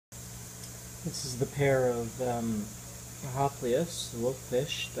This is the pair of Hoplias, the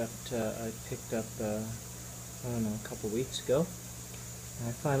wolffish, that I picked up, I don't know, a couple weeks ago. And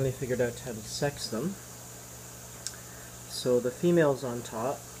I finally figured out how to sex them. So the female's on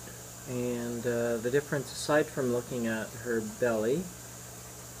top, and the difference, aside from looking at her belly,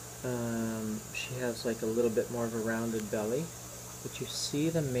 she has like a little bit more of a rounded belly. But you see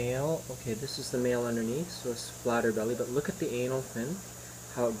the male, okay, this is the male underneath, so it's flatter belly, but look at the anal fin,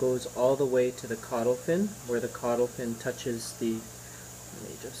 how it goes all the way to the caudal fin, where the caudal fin touches the, let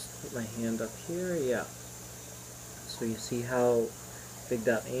me just put my hand up here, yeah. So you see how big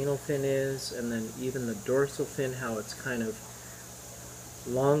that anal fin is, and then even the dorsal fin, how it's kind of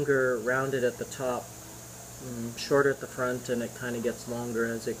longer, rounded at the top, shorter at the front, and it kind of gets longer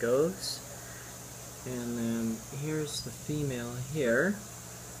as it goes. And then here's the female here.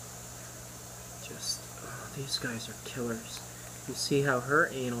 Just, oh, these guys are killers. You see how her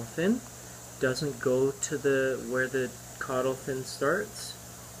anal fin doesn't go to the where the caudal fin starts.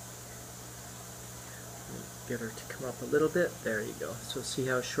 Get her to come up a little bit. There you go. So see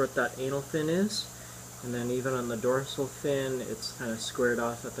how short that anal fin is? And then even on the dorsal fin, it's kind of squared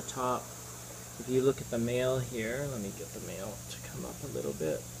off at the top. If you look at the male here, let me get the male to come up a little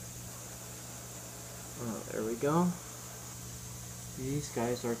bit. Oh, there we go. These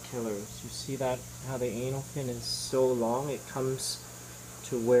guys are killers. You see that, how the anal fin is so long? It comes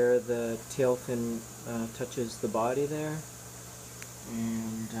to where the tail fin touches the body there.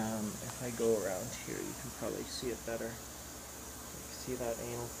 And if I go around here, you can probably see it better. You see that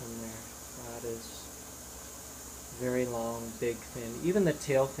anal fin there? That is very long, big fin. Even the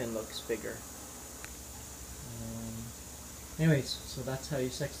tail fin looks bigger. Anyways, so that's how you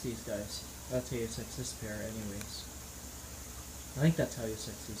sex these guys. That's how you sex this pair anyways. I think that's how you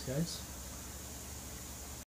sex these guys.